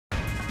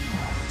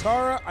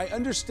Tara, I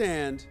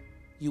understand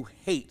you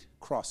hate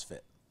CrossFit.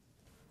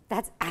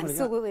 That's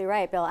absolutely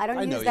right, Bill. I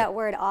don't use that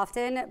word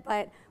often,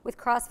 but with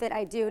CrossFit,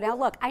 I do. Now,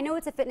 look, I know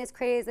it's a fitness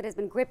craze that has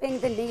been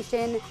gripping the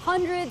nation,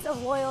 hundreds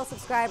of loyal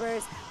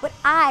subscribers, but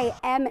I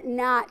am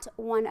not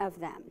one of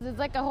them. There's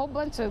like a whole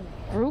bunch of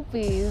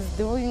groupies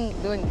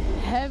doing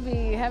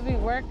heavy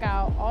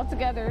workout, all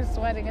together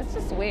sweating. It's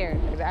just weird.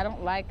 I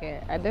don't like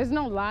it. There's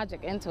no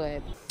logic into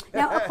it.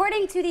 Now,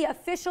 according to the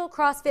official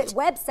CrossFit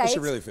website,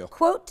 really feel.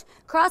 quote,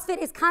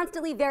 CrossFit is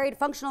constantly varied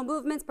functional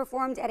movements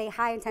performed at a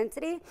high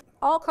intensity.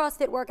 All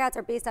CrossFit workouts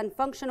are based on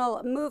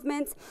functional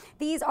movements.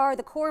 These are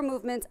the core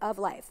movements of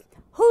life.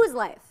 Whose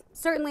life?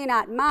 Certainly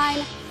not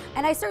mine.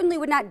 And I certainly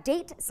would not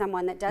date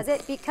someone that does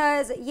it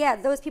because, yeah,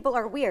 those people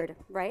are weird,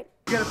 right?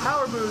 You get a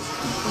power boost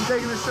from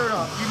taking the shirt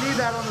off. You need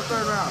that on the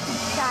third round.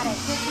 Got it.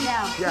 Good to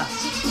know. Yeah.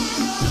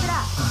 Keep it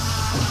up.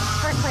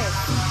 First place.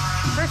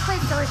 First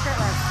place, still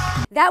shirtless.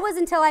 That was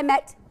until I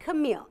met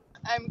Camille.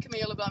 I'm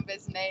Camille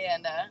LeBlanc-Besnay,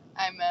 and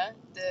I'm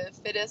the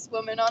fittest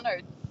woman on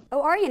earth.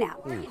 Oh, are you now?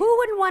 Who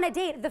wouldn't want to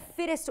date the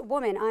fittest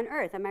woman on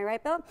earth? Am I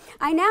right, Bill?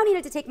 I now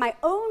needed to take my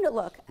own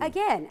look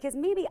again, because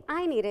maybe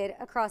I needed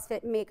a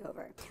CrossFit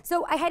makeover.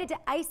 So I headed to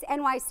ICE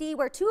NYC,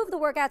 where two of the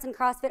workouts in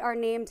CrossFit are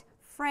named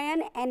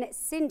Fran and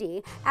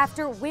Cindy,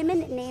 after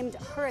women named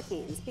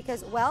hurricanes,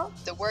 because, well,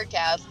 the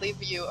workouts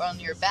leave you on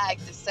your back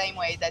the same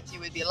way that you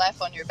would be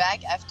left on your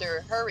back after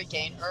a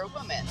hurricane or a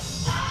woman.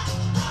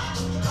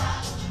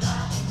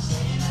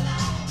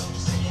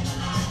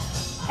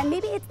 And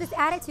maybe it's this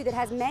attitude that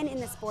has men in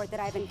the sport that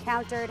I've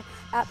encountered,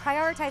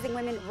 prioritizing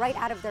women right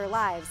out of their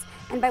lives.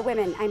 And by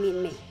women, I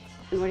mean me.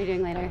 And what are you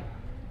doing later?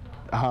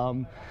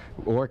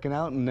 Working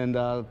out and then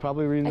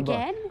probably reading a book.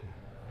 Again?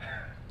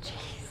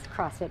 Jeez,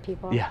 CrossFit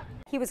people. Yeah.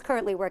 He was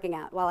currently working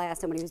out while I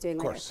asked him what he was doing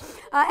later.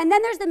 And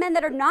then there's the men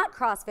that are not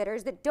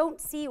CrossFitters that don't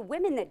see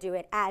women that do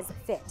it as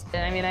fit.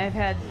 I mean, I've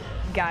had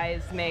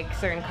guys make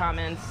certain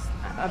comments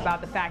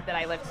about the fact that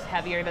I lift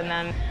heavier than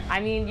them. I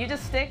mean, you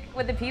just stick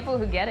with the people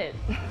who get it.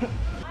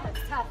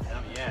 That's tough.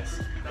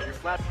 Yes. You're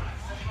flat.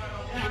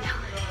 I know.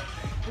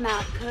 I'm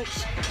out,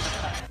 coach.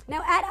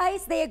 Now at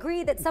ICE, they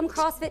agree that some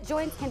CrossFit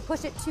joints can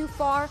push it too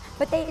far,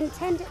 but they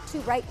intend to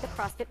right the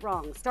CrossFit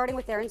wrong, starting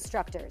with their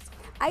instructors.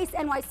 ICE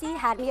NYC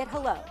had me at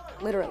hello,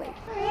 literally.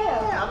 Who are you?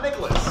 Yeah, I'm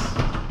Nicholas.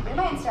 You're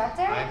my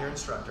instructor? I'm your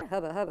instructor.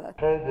 Hubba, hubba.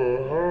 Hubba,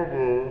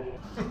 hubba.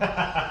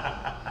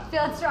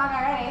 Feeling strong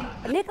already.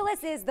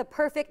 Nicholas is the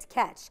perfect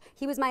catch.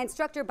 He was my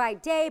instructor by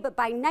day, but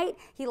by night,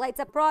 he lights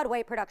up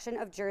Broadway production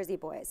of Jersey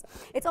Boys.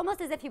 It's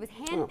almost as if he was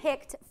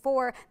handpicked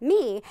for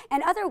me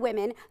and other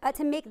women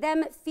to make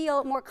them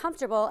feel more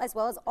comfortable, as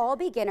well as all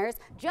beginners,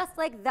 just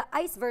like the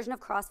ICE version of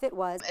CrossFit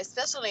was.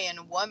 Especially in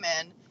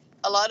women,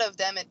 a lot of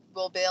them, it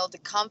will build the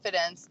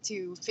confidence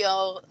to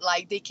feel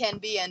like they can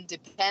be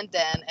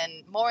independent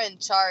and more in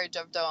charge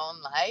of their own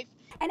life.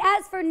 And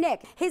as for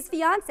Nick, his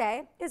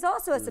fiance is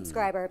also a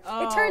subscriber.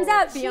 It turns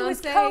out she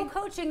was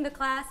co-coaching the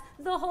class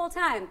the whole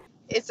time.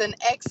 It's an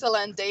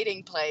excellent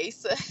dating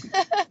place.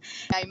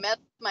 I met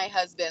my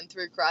husband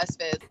through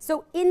CrossFit.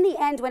 So in the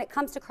end, when it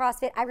comes to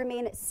CrossFit, I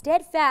remain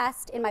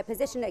steadfast in my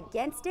position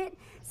against it,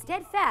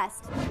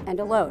 steadfast and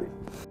alone.